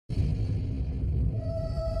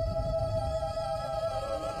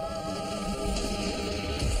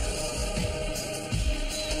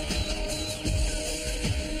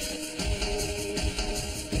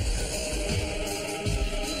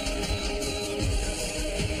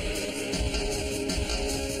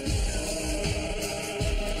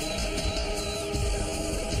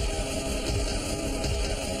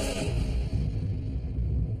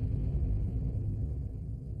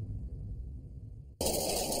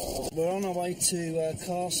We're on our way to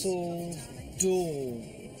Kasteel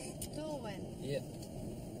Doorwerth? Yeah.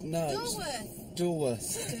 No. Doorwerth.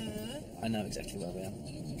 Doorwerth. I know exactly where we are.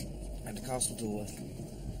 And Kasteel Doorwerth.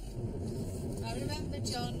 I remember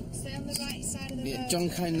John, stay on the right side of the road. John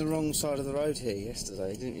came the wrong side of the road here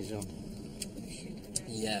yesterday, didn't you, John?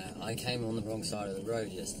 Yeah, I came on the wrong side of the road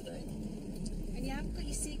yesterday. And you haven't got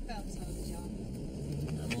your seatbelt on, John.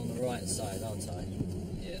 I'm on the right side, aren't I?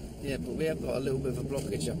 Yeah. Yeah, but we have got a little bit of a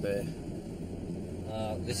blockage up here.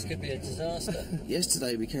 This could be a disaster.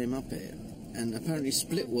 Yesterday we came up here, and apparently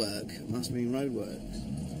split work must mean road works.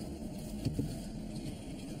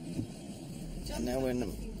 And now we're in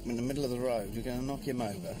the middle of the road. We're going to knock him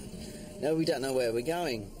over. No, we don't know where we're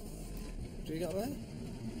going. Do we go there?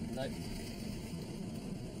 No.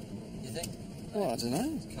 You think? Oh, I don't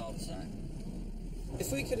know. It's cul-de-sac.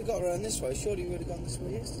 If we could have got around this way, surely we would have gone this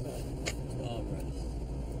way yesterday. Oh, right.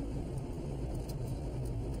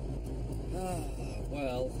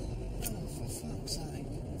 Well, for fuck's sake.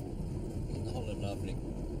 Holland lovely.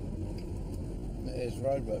 It is,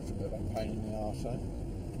 roadworks a bit of a pain in the arse, eh?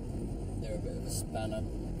 They're a bit of a spanner.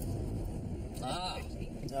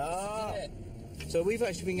 So we've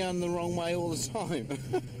actually been going the wrong way all the time.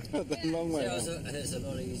 The long way. There's a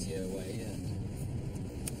lot easier way, yeah.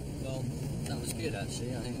 Well, that was good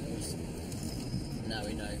actually. I think it was. Now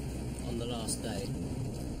we know. On the last day.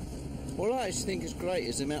 What I actually think is great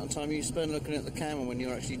is the amount of time you spend looking at the camera when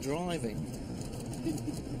you're actually driving.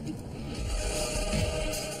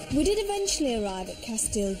 We did eventually arrive at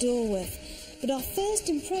Kasteel Doorwerth, but our first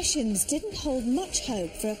impressions didn't hold much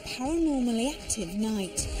hope for a paranormally active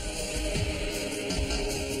night.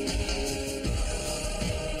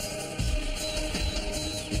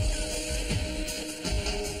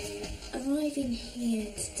 Arriving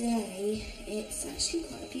here today, it's actually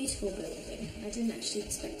quite a beautiful building. I didn't actually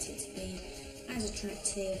expect it to be as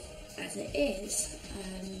attractive as it is.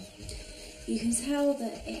 You can tell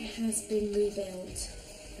that it has been rebuilt,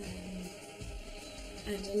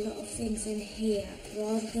 and a lot of things in here,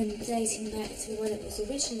 rather than dating back to when it was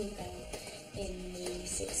originally built in the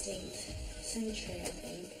 16th century, I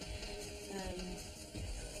think.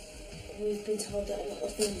 We've been told that a lot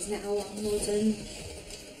of things now are modern.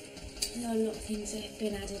 There are a lot of things that have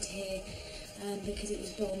been added here because it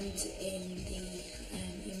was bombed in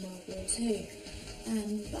World War II.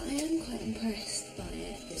 But I am quite impressed by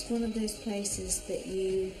it. It's one of those places that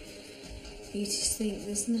you just think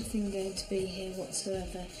there's nothing going to be here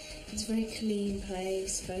whatsoever. It's a very clean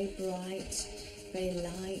place, very bright, very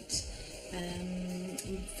light,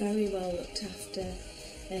 very well looked after.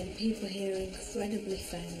 People here are incredibly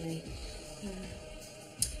friendly.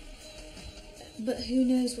 But who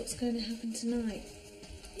knows what's going to happen tonight?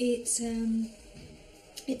 It's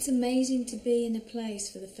amazing to be in a place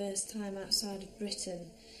for the first time outside of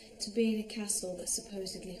Britain, to be in a castle that's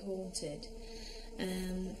supposedly haunted,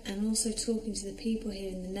 and also talking to the people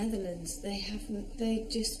here in the Netherlands. They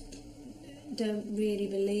just don't really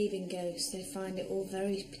believe in ghosts. They find it all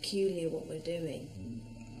very peculiar what we're doing.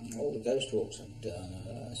 All the ghost walks I've done,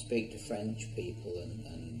 I speak to French people and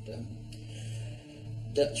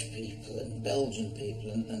Dutch people and Belgian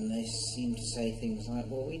people, and they seem to say things like,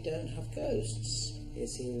 well, we don't have ghosts. It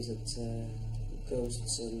seems that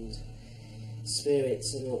ghosts and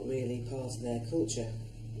spirits are not really part of their culture.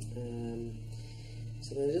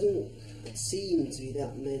 So there doesn't seem to be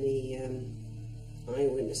that many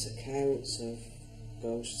eyewitness accounts of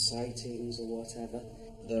ghost sightings or whatever.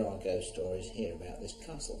 There are ghost stories here about this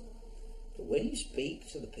castle, but when you speak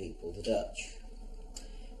to the people, the Dutch,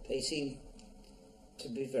 they seem to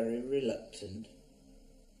be very reluctant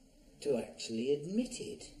to actually admit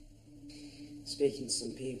it. Speaking to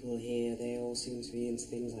some people here, they all seem to be into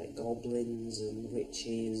things like goblins and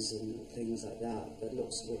witches and things like that, but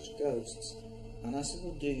not so much ghosts. And I said,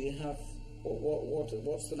 well, do you have,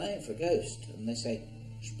 what's the name for a ghost? And they say,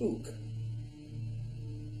 spook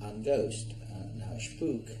and ghost. Now,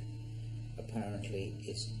 spook apparently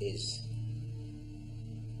is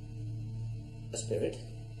a spirit,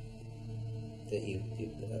 that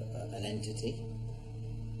an entity,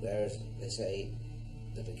 whereas they say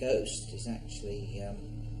that a ghost is actually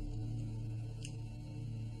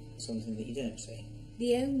something that you don't see.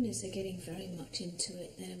 The owners are getting very much into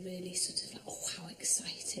it. They're really sort of like, oh, how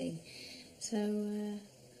exciting. So,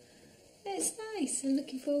 it's nice. I'm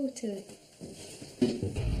looking forward to it.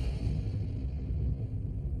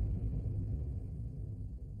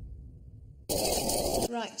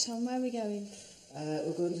 Right, Tom, where are we going?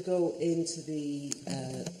 We're going to go into the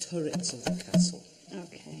turrets of the castle.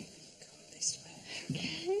 Okay. Go this way.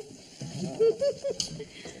 Okay.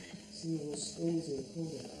 See all those skulls in the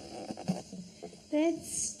corner. They're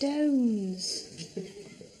stones.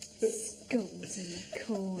 Skulls in the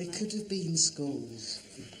corner. They could have been skulls.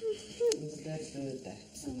 They've heard that.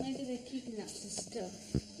 Oh, maybe they're keeping that for stuff.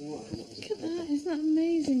 What? Look at that, isn't that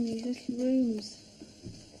amazing, these little rooms?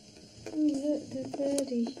 Oh look, the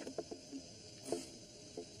birdie.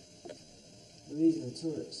 These are the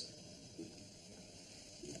turrets.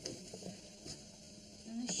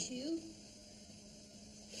 And a shoe.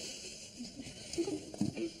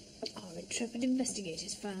 Our intrepid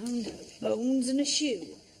investigators found bones and a shoe.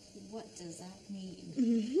 What does that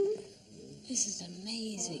mean? This is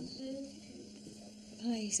amazing.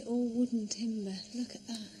 Place, all wooden timber. Look at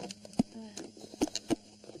that. There.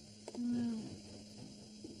 Wow.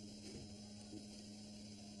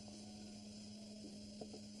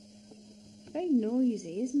 Very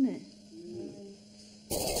noisy, isn't it?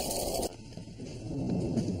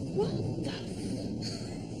 What the?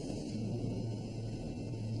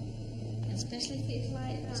 Especially if it's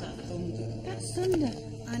like that. Is that thunder? That's thunder.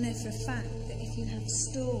 I know for a fact that if you have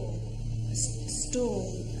storm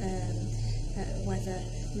weather,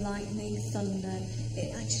 lightning, thunder,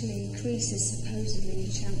 it actually increases supposedly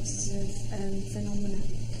chances of phenomena.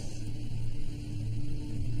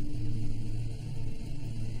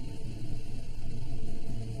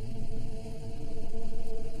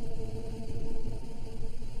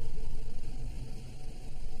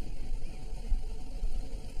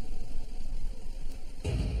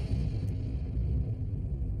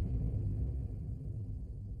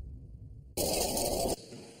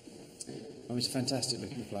 It's a fantastic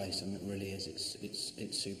looking place. I mean, it really is.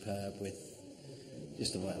 It's superb with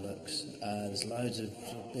just the way it looks. There's loads of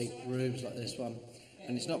sort of big rooms like this one,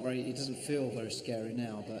 and it's not very. It doesn't feel very scary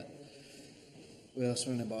now, but we are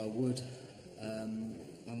surrounded by wood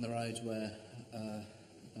on the roads where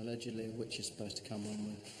allegedly a witch is supposed to come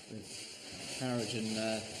on with carriage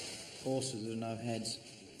and horses with no heads,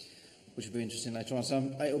 which will be interesting later on.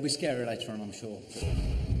 So it'll be scary later on, I'm sure.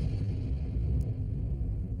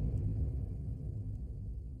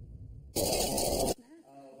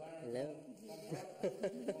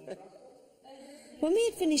 When we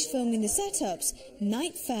had finished filming the setups,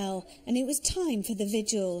 night fell and it was time for the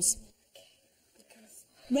vigils.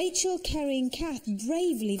 Rachel, Kerry and Kath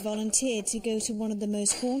bravely volunteered to go to one of the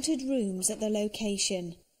most haunted rooms at the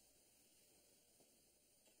location.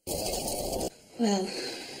 Well,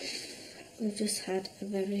 we've just had a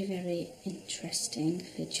very, very interesting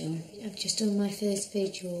vigil. I've just done my first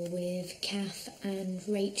vigil with Kath and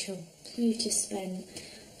Rachel. We've just spent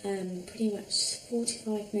pretty much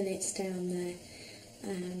 45 minutes down there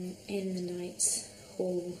in the Knights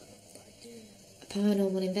Hall. A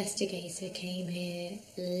paranormal investigator came here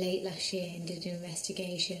late last year and did an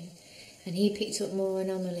investigation, and he picked up more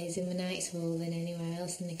anomalies in the Knights Hall than anywhere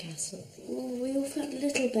else in the castle. Well, we all felt a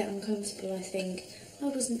little bit uncomfortable, I think. I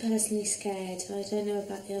wasn't personally scared. I don't know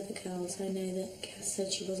about the other girls. I know that Kath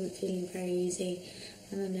said she wasn't feeling very easy,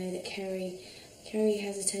 and I know that Kerry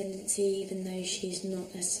has a tendency, even though she's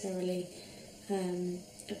not necessarily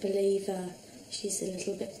a believer, she's a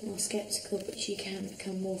little bit more sceptical, but she can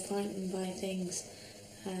become more frightened by things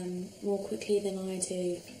more quickly than I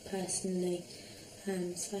do personally.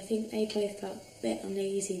 So I think they both felt a bit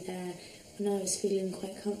uneasy there when I was feeling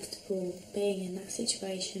quite comfortable being in that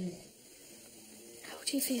situation. How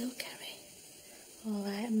do you feel, Kerry? All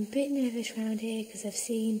right, I'm a bit nervous around here because I've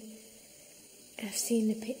seen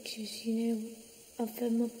the pictures, you know, of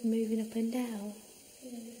them moving up and down.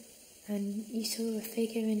 And you saw a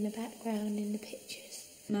figure in the background in the pictures.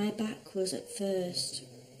 My back was at first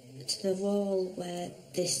to the wall where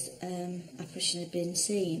this apparition had been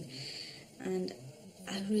seen, and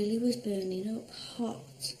I really was burning up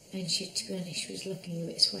hot. And to be honest, she was looking a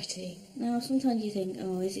bit sweaty. Now, sometimes you think,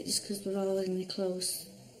 oh, is it just because we're all in the close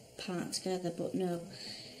part together? But no,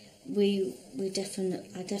 I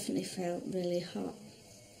definitely felt really hot.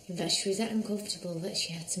 In fact, she was that uncomfortable that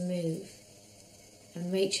she had to move.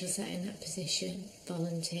 And Rachel sat in that position,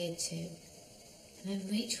 volunteered to. And then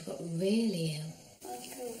Rachel got really ill. I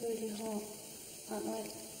feel really hot.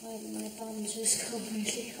 My bum's just got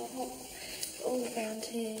really hot. All around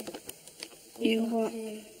here. You what?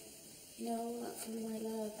 Here. You know, all up from my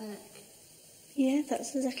lower back. Yeah,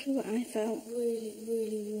 that's exactly what I felt. Really,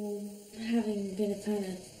 really warm. Having been a fan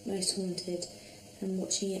of Most Haunted and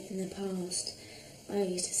watching it in the past, I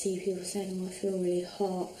used to see people saying, oh, I feel really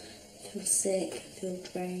hot, I feel sick, I feel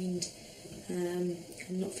drained, I'm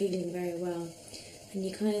not feeling very well. And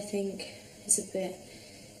you kind of think it's a bit,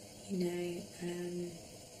 you know,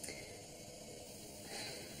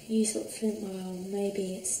 you sort of think, well,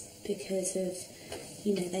 maybe it's because of,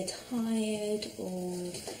 you know, they're tired or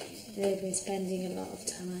they've been spending a lot of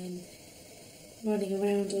time running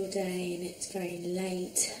around all day and it's very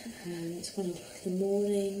late and it's 1 o'clock in the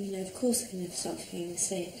morning, you know, of course I'm going to start feeling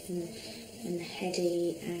sick and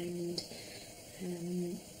heady and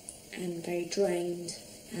very drained.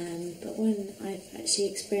 But when I've actually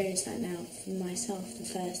experienced that now for myself the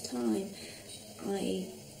first time, I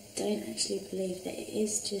don't actually believe that it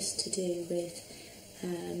is just to do with,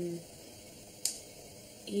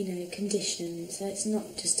 you know, conditions. So it's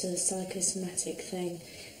not just a psychosomatic thing.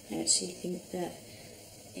 I actually think that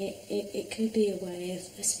it could be a way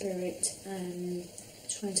of a spirit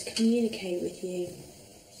trying to communicate with you.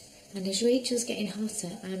 And as Rachel's getting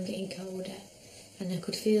hotter, I'm getting colder, and I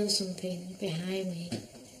could feel something behind me.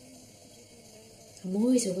 I'm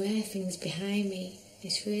always aware of things behind me.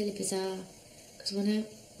 It's really bizarre, because when I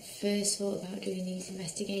first thought about doing these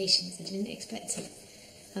investigations, I didn't expect it.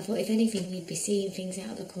 I thought if anything you'd be seeing things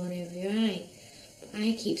out of the corner of your eye. But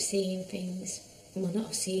I keep seeing things, well,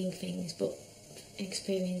 not seeing things, but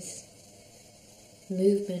experience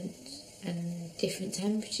movement and different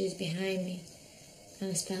temperatures behind me.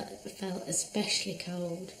 And I felt especially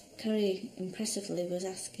cold. Carrie impressively was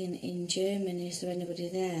asking in German, is there anybody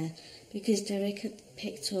there? Because Derek had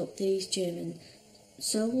picked up these German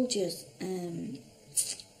soldiers,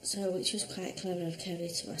 so which was quite clever of Carrie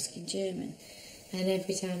to ask in German. And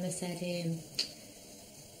every time I said,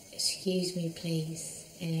 excuse me please,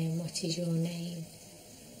 what is your name?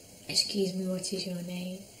 Excuse me, what is your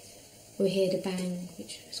name? We heard a bang,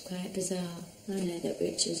 which was quite bizarre. I know that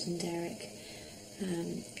Richard and Derek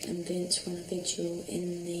and Vince were on a vigil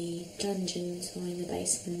in the dungeons or in the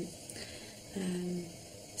basement.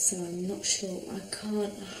 So I'm not sure, I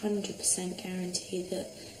can't 100% guarantee that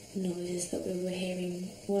the noises that we were hearing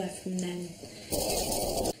were from them.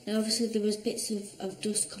 Now obviously there was bits of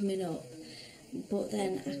dust coming up, but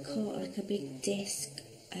then I caught like a big disc,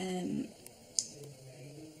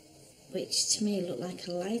 which to me looked like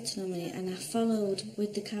a light on it, and I followed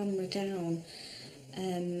with the camera down,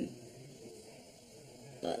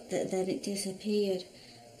 but then it disappeared.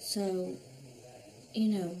 So, you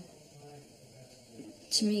know,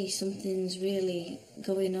 to me something's really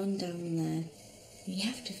going on down there. You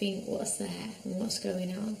have to think what's there and what's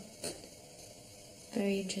going on.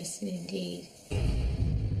 Very interesting indeed.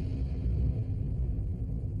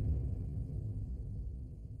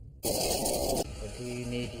 Do you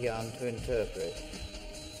need Jan to interpret?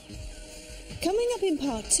 Coming up in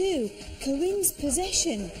part 2, Corinne's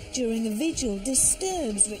possession during a vigil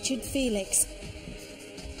disturbs Richard Felix.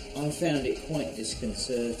 I found it quite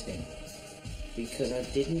disconcerting because I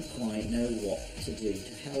didn't quite know what to do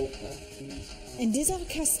to help her. And is our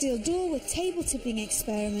Kasteel Doorwerth table tipping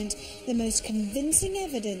experiment the most convincing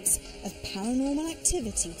evidence of paranormal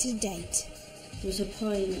activity to date? There was a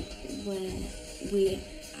point where we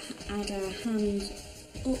had our hands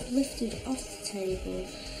uplifted off the table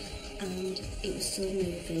and it was still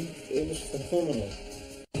moving. It was phenomenal.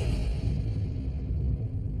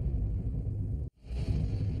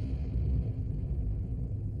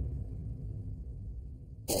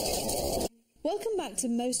 Welcome back to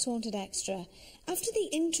Most Haunted Extra. After the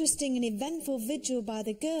interesting and eventful vigil by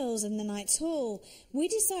the girls in the Knights Hall, we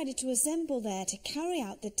decided to assemble there to carry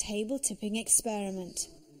out the table tipping experiment.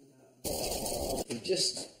 We've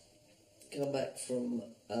just come back from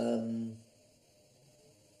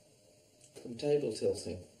table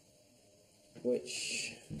tilting,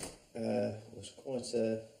 which was quite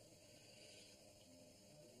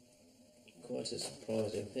a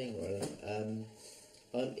surprising thing, really.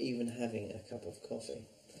 I'm even having a cup of coffee.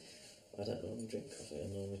 I don't normally drink coffee, I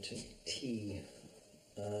normally drink tea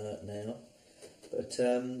now. But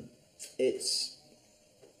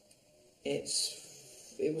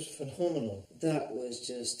it was phenomenal. That was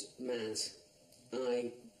just mad.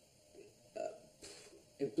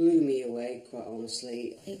 It blew me away, quite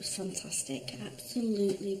honestly. It was fantastic,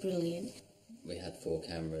 absolutely brilliant. We had 4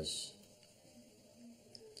 cameras,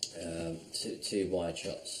 two wide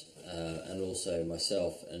shots, and also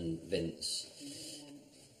myself and Vince.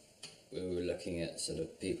 We were looking at sort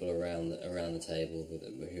of people around the table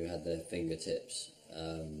who had their fingertips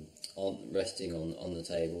resting on the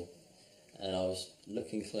table, and I was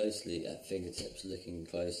looking closely at fingertips, looking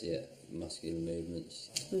closely at muscular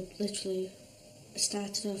movements. We literally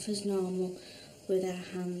started off as normal with our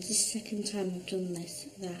hands. This is the second time we've done this,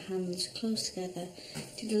 with our hands close together.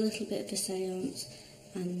 Did a little bit of a seance,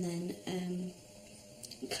 and then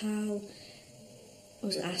Carl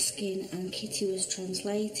was asking and Kitty was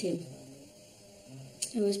translating.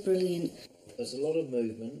 It was brilliant. There's a lot of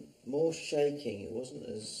movement, more shaking. It wasn't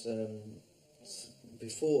as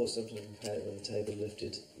before. Sometimes we've had it when the table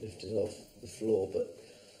lifted off the floor, but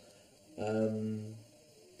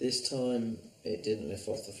this time It didn't lift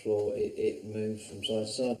off the floor. It moved from side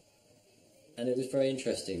to side. And it was very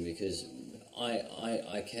interesting because I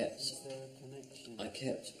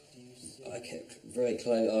kept very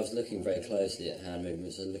close. I was looking very closely at hand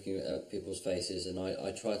movements and looking at people's faces, and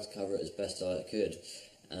I tried to cover it as best I could.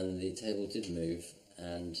 And the table did move,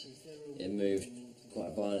 and it moved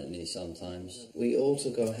quite violently sometimes. We all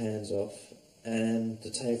took our hands off, and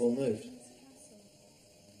the table moved.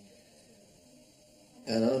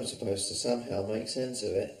 And I'm supposed to somehow make sense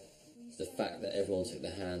of it. The fact that everyone took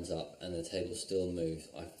their hands up and the table still moved,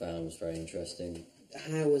 I found was very interesting.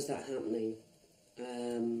 How was that happening?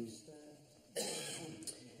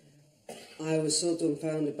 I was so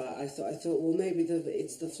dumbfounded by it. I thought, well, maybe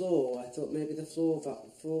it's the floor. I thought maybe the floor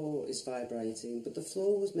is vibrating, but the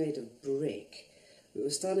floor was made of brick. We were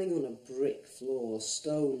standing on a brick floor,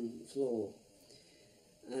 stone floor.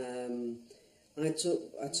 I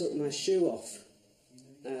took my shoe off.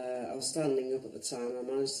 I was standing up at the time. I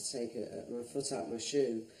managed to take my foot out of my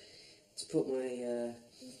shoe to put my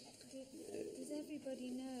Does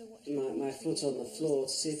everybody know what my foot on the floor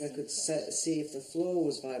to see if I could see if the floor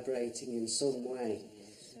was vibrating in some way.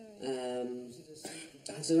 I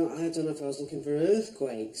don't know if I was looking for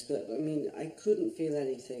earthquakes, but I mean I couldn't feel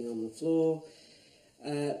anything on the floor,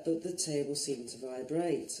 but the table seemed to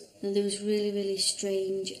vibrate. And there was really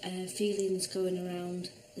strange feelings going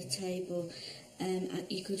around the table.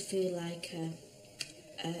 You could feel like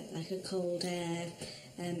a cold air,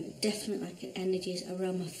 definitely like an energy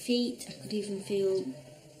around my feet. I could even feel,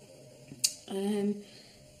 I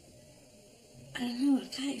don't know, I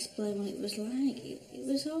can't explain what it was like. It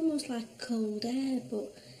was almost like cold air,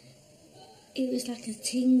 but it was like a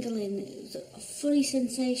tingling, it was a funny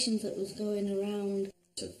sensation that was going around.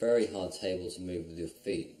 It's a very hard table to move with your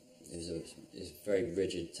feet. It's a very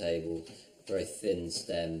rigid table, very thin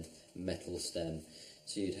stem, metal stem,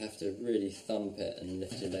 so you'd have to really thump it and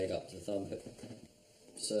lift your leg up to thump it,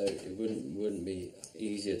 so it wouldn't be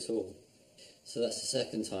easy at all. So that's the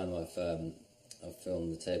second time I've filmed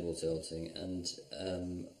the table tilting, and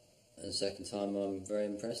the second time I'm very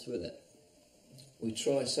impressed with it. We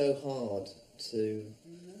try so hard to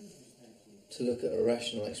look at a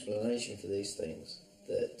rational explanation for these things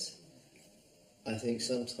that I think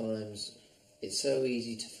sometimes it's so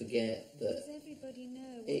easy to forget that Does everybody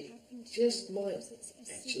know what it happened to just you? might Was it a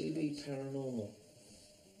actually be secret? paranormal.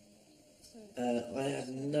 Sorry. I have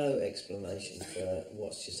no explanation for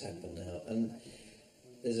what's just happened now, and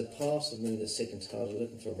there's a part of me that's sick and tired of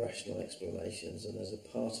looking for rational explanations, and there's a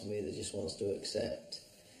part of me that just wants to accept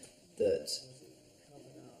that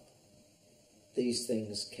these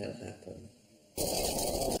things can happen.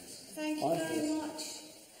 Thank you very much.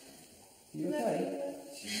 You okay?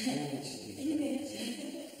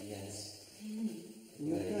 Yes.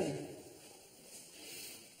 You okay?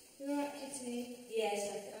 You're right, Kitty. Yes,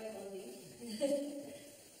 I believe.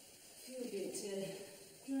 Feel a bit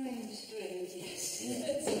Strange, yes.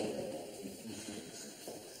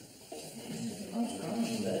 I've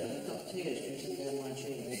got tears dripping down my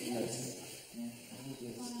cheeks.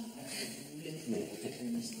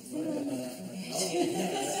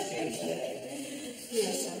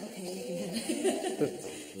 Yes, I'm okay.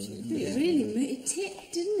 It really tipped,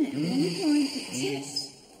 didn't it? At one point it tipped.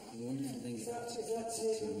 The wonderful thing about it is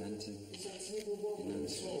it's momentum.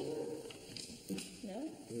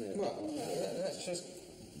 Well, that's just...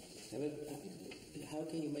 How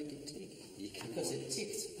can you make it tick? Because it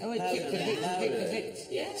ticks. Oh, it ticks.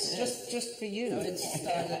 Yes. Just for you. No, it's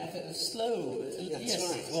slow. Yes,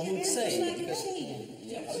 right. One would say.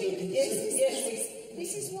 Yes.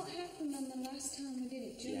 This is what happened on the last time we did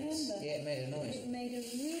it. Do you remember? Yeah, it made a noise. It made a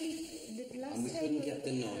really... The last And we table, couldn't get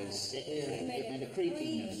the noise. it made a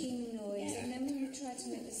creaking noise. creaking noise, and then when you tried to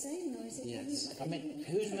make the same noise, it Yes. didn't. I mean,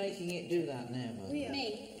 who's making it do that now, Mum?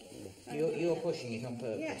 Me. You're pushing it on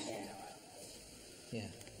purpose. Yeah.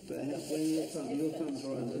 But when your thumb's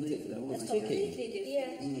right underneath it, It's completely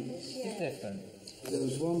different. It's different. there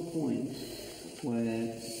was one point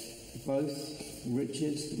where both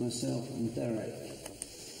Richard, myself and Derek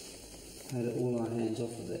had all our hands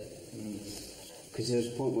off of it. Because there was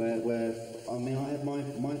a point where I mean, I had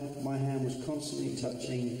my hand was constantly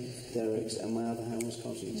touching Derek's and my other hand was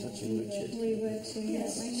constantly touching Richard. We were too,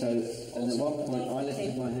 yes. So, and at one point I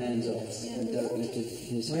lifted my hands off and Derek lifted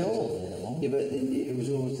his hands off. Yeah, but it was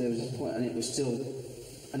always, there was a point and it was still,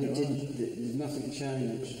 and it didn't, nothing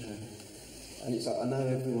changed. And it's like, I know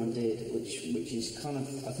everyone did, which is kind of,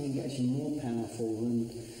 I think, actually more powerful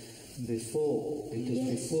than before, because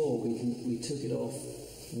before we took it off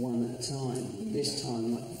one at a time. This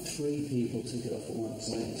time, like 3 people took it off at once,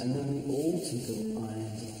 and then we all took it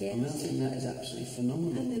irons off. Yes. I mean, I think that is absolutely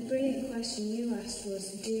phenomenal. And the brilliant question you asked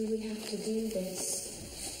was, do we have to do this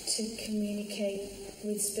to communicate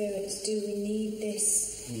with spirits? Do we need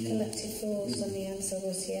this collective force? And the answer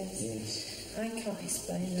was yes. Yes. I can't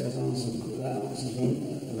explain That that. answers a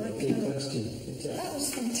big question. That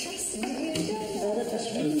was fantastic. Have you enjoyed that?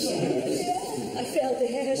 I felt the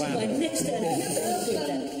hairs on my neck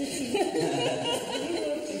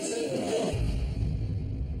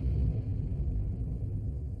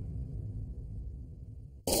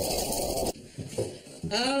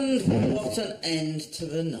And what an end to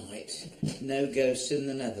the night. No ghosts in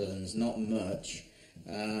the Netherlands, not much.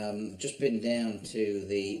 Just been down to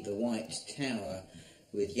the White Tower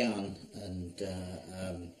with Jan and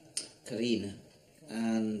Karina,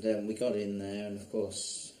 and we got in there, and of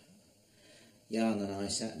course Jan and I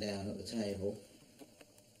sat down at the table,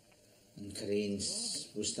 and Karine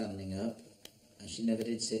was standing up, and she never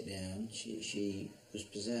did sit down. She was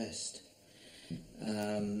possessed.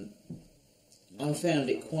 I found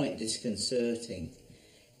it quite disconcerting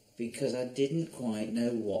because I didn't quite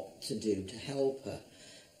know what to do to help her.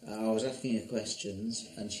 I was asking her questions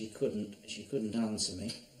and she couldn't answer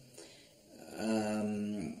me.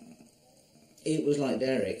 It was like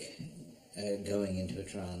Derek going into a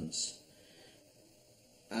trance,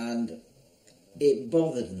 and it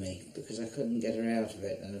bothered me because I couldn't get her out of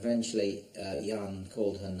it, and eventually Jan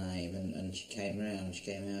called her name and she came round, she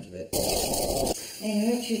came out of it. I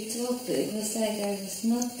heard you talk, but it was like I was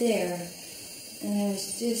not there, and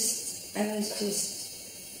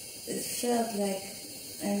it felt like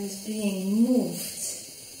I was being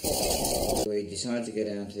moved. We decided to go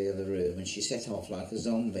down to the other room, and she set off like a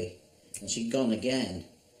zombie, and she'd gone again.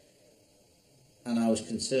 And I was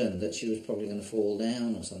concerned that she was probably going to fall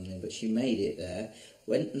down or something, but she made it there,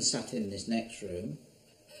 went and sat in this next room,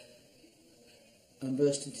 and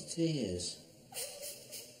burst into tears.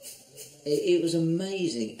 It was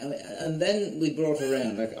amazing. I mean, and then we brought her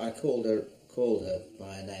round. I called her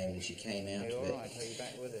by her name, and she came out of it. Right, are you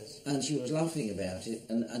back with us? And she was laughing about it,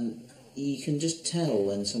 and you can just tell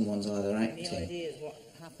when someone's either acting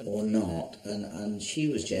or not, and she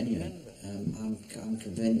was genuine. I'm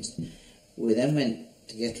convinced. We then went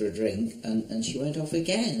to get her a drink, and she went off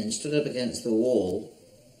again and stood up against the wall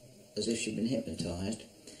as if she'd been hypnotised.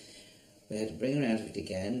 We had to bring her out of it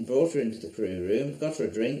again, brought her into the crew room, got her a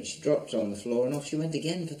drink, she dropped on the floor, and off she went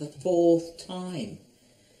again for the 4th time.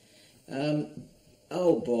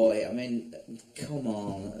 Oh boy, I mean, come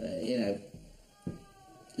on,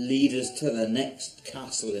 lead us to the next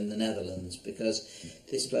castle in the Netherlands, because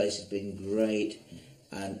this place has been great,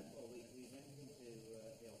 and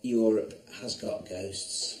Europe has got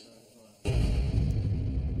ghosts.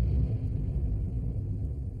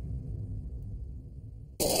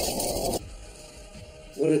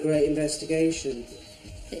 What a great investigation.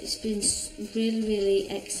 It's been really, really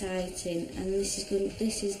exciting, and this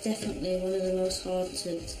is definitely one of the most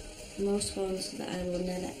haunted that I will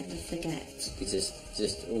never ever forget. It's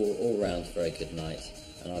just all round a very good night,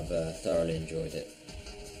 and I've thoroughly enjoyed it.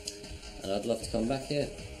 And I'd love to come back here.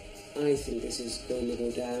 I think this is going to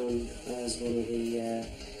go down as one of the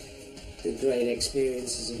great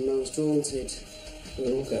experiences of Most Haunted.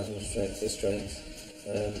 We're all going from strength to strength.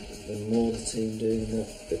 The more the team do,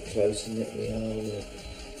 the closer knit we are.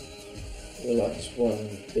 We're like just one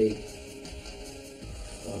big,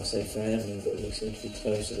 I say family, but we seem to be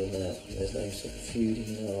closer than that. There's no sort of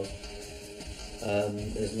feuding now.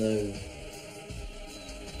 There's no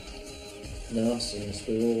nastiness.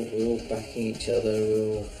 We're all backing each other.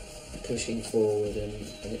 We're all pushing forward, and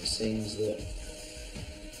it seems that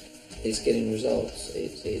it's getting results.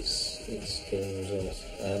 It's getting results.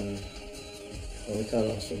 And we can't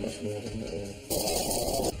ask for much more than that, really.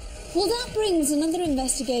 Well, that brings another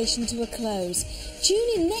investigation to a close. Tune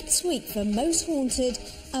in next week for Most Haunted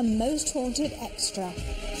and Most Haunted Extra.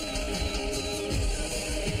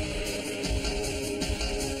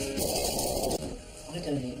 I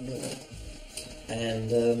don't even know. And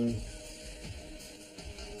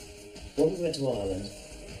when we went to Ireland,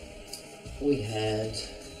 we had,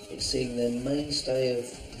 seeing their mainstay of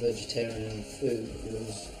vegetarian food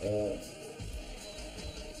was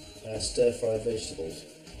stir-fried vegetables.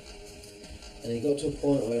 And it got to a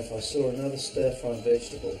point where if I saw another stir-fried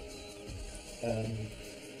vegetable,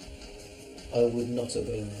 I would not have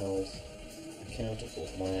been held accountable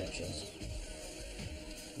for my actions.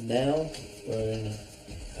 Now we're in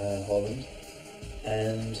Holland,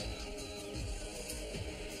 and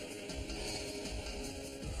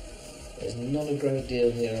there's not a great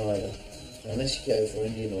deal here either. Unless you go for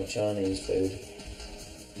Indian or Chinese food,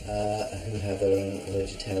 who have their own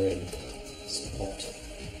vegetarian spot.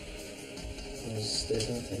 There's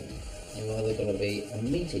nothing. You're either going to be a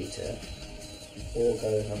meat eater or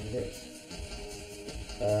go hungry.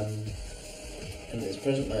 And at this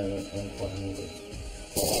present moment, I'm quite hungry.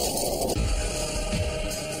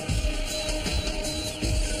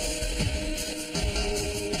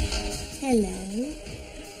 Hello.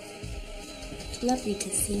 It's lovely to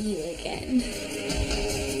see you again.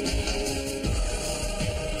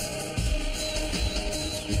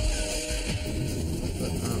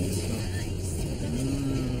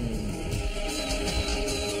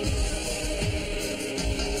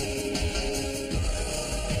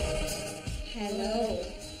 Hello.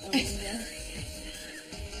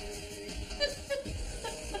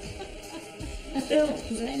 I don't,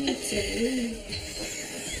 because I need to leave.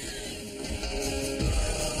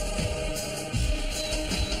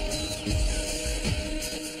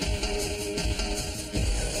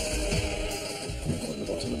 On the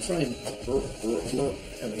bottom of the frame.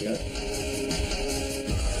 There we go.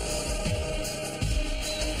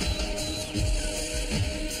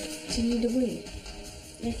 Do you need a wee?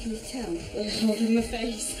 I can tell. I'm holding my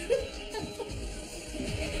face.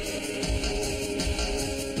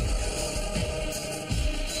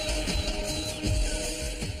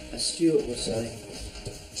 As Stuart would say,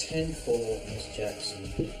 10-4 Miss Jackson.